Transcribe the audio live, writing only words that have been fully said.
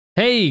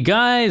Hey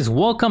guys,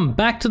 welcome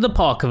back to the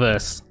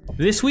Parkerverse.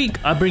 This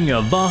week I bring you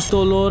a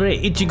Vasto Lorde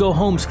Ichigo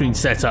home screen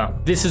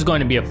setup. This is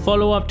going to be a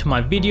follow-up to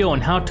my video on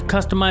how to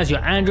customize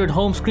your Android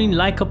home screen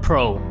like a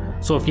pro.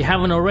 So if you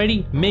haven't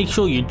already, make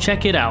sure you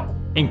check it out,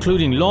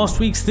 including last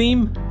week's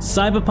theme,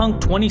 Cyberpunk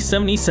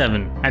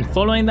 2077. And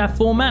following that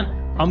format,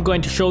 I'm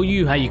going to show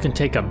you how you can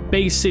take a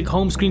basic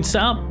home screen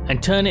setup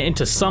and turn it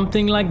into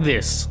something like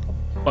this.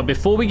 But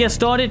before we get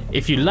started,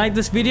 if you like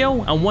this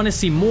video and want to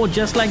see more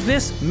just like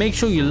this, make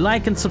sure you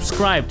like and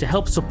subscribe to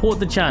help support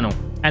the channel.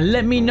 And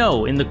let me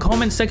know in the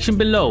comment section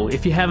below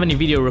if you have any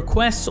video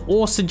requests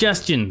or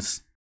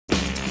suggestions.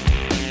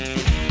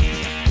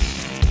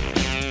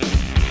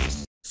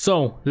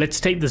 So let's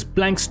take this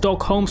blank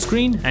stock home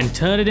screen and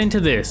turn it into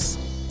this.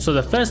 So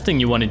the first thing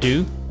you want to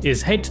do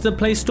is head to the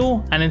Play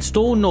Store and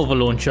install Nova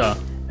Launcher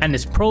and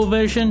its Pro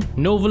version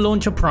Nova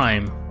Launcher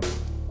Prime.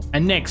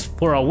 And next,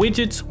 for our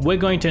widgets, we're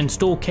going to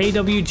install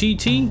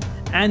KWGT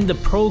and the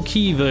Pro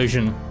Key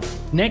version.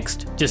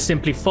 Next, just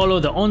simply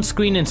follow the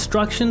on-screen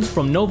instructions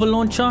from Nova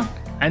Launcher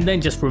and then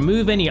just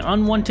remove any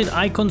unwanted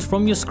icons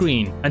from your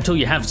screen until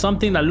you have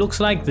something that looks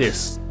like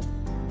this.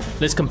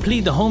 Let's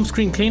complete the home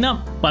screen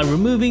cleanup by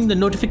removing the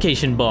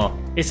notification bar.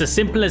 It's as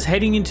simple as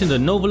heading into the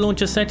Nova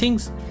Launcher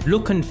settings,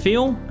 look and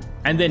feel,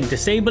 and then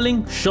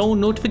disabling Show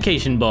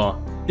Notification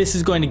Bar. This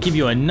is going to give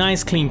you a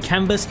nice clean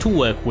canvas to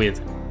work with.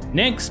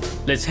 Next,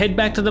 let's head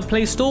back to the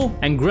Play Store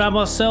and grab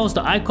ourselves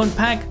the icon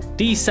pack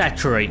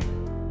Desaturate.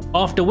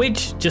 After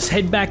which, just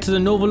head back to the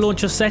Nova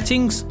Launcher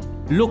settings,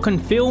 look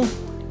and feel,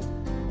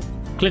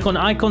 click on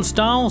icon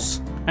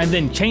styles, and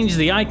then change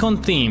the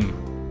icon theme.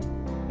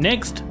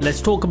 Next,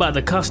 let's talk about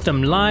the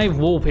custom live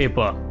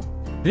wallpaper.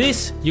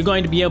 This you're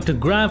going to be able to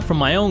grab from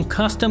my own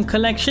custom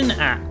collection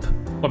app.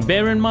 But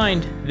bear in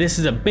mind, this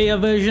is a beta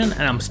version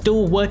and I'm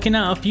still working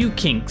out a few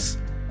kinks.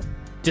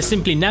 Just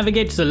simply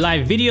navigate to the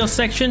live video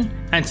section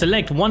and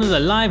select one of the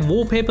live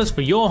wallpapers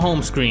for your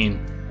home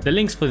screen. The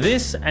links for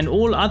this and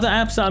all other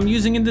apps that I'm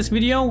using in this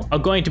video are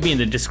going to be in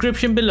the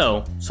description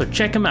below, so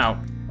check them out.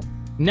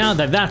 Now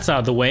that that's out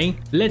of the way,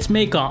 let's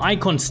make our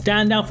icons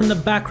stand out from the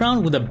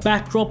background with a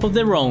backdrop of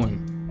their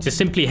own. Just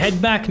simply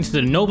head back into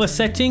the Nova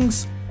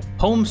settings,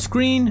 home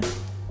screen,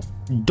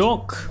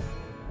 dock,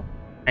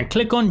 and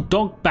click on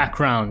dock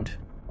background.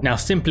 Now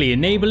simply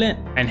enable it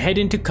and head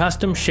into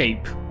custom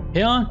shape.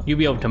 Here, you'll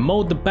be able to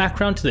mold the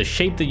background to the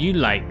shape that you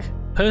like.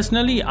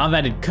 Personally, I've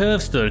added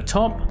curves to the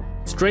top,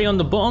 straight on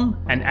the bottom,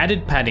 and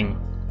added padding.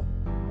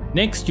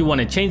 Next, you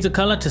want to change the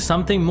color to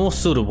something more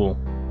suitable.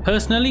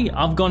 Personally,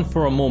 I've gone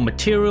for a more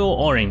material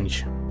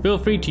orange. Feel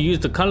free to use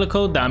the color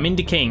code that I'm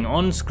indicating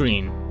on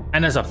screen.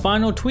 And as a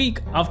final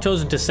tweak, I've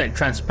chosen to set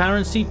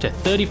transparency to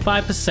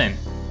 35%.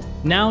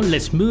 Now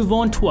let's move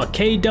on to our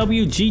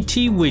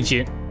KWGT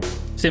widget.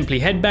 Simply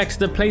head back to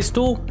the Play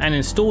Store and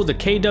install the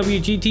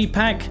KWGT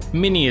pack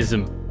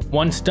Miniism.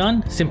 Once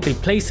done, simply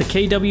place the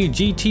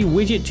KWGT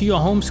widget to your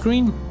home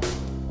screen,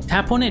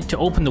 tap on it to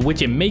open the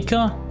widget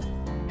maker,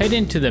 head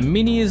into the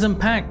Miniism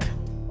pack,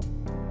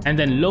 and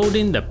then load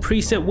in the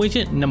preset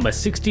widget number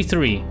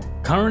 63.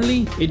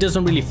 Currently, it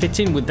doesn't really fit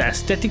in with the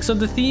aesthetics of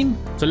the theme,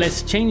 so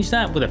let's change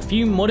that with a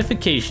few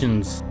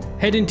modifications.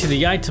 Head into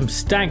the item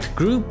stacked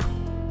group,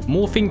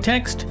 morphing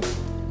text,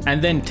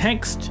 and then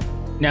text.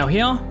 Now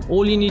here,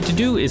 all you need to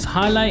do is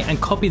highlight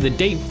and copy the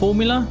date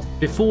formula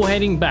before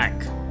heading back.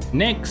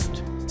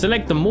 Next,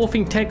 select the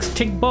morphing text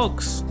tick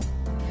box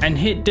and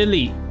hit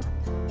delete.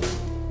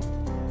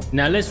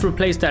 Now let's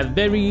replace that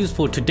very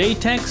useful today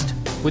text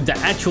with the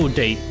actual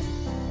date.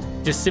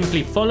 Just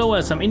simply follow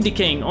as I'm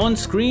indicating on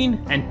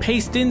screen and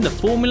paste in the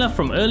formula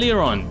from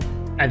earlier on.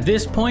 At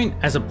this point,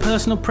 as a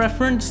personal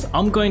preference,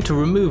 I'm going to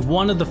remove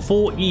one of the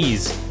 4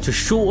 E's to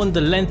shorten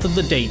the length of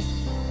the date.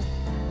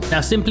 Now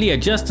simply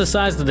adjust the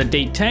size of the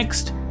date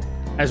text,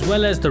 as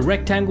well as the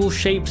rectangle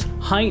shape's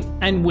height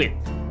and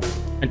width,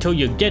 until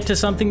you get to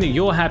something that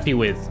you're happy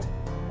with.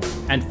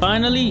 And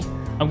finally,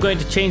 I'm going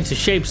to change the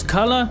shape's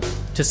color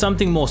to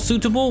something more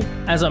suitable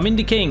as I'm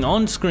indicating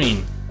on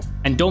screen.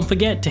 And don't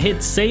forget to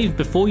hit save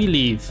before you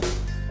leave.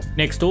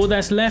 Next, all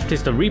that's left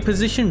is to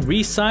reposition,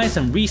 resize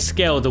and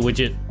rescale the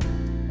widget.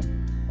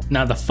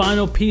 Now the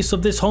final piece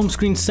of this home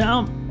screen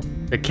setup,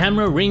 the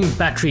camera ring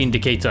battery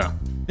indicator.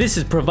 This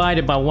is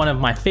provided by one of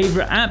my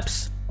favorite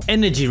apps,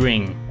 Energy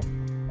Ring.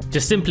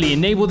 Just simply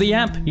enable the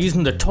app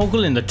using the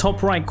toggle in the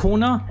top right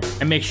corner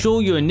and make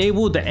sure you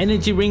enable the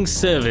Energy Ring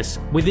service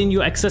within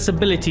your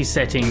accessibility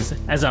settings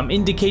as I'm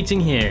indicating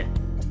here.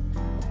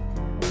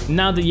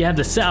 Now that you have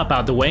the setup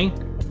out of the way,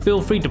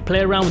 feel free to play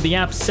around with the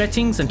app's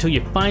settings until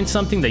you find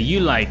something that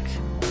you like.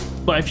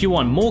 But if you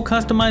want more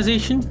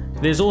customization,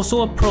 there's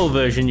also a pro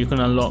version you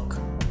can unlock.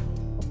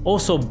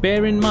 Also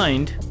bear in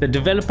mind, the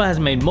developer has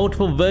made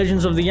multiple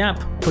versions of the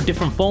app for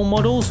different phone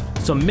models,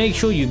 so make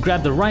sure you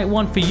grab the right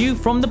one for you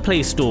from the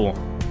Play Store.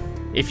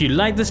 If you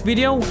like this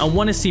video and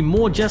want to see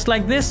more just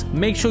like this,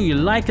 make sure you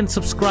like and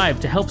subscribe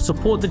to help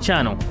support the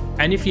channel.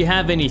 And if you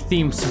have any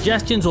theme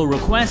suggestions or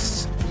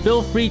requests,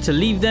 feel free to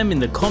leave them in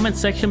the comment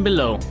section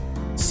below.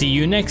 See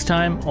you next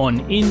time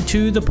on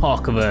Into the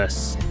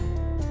Parkerverse.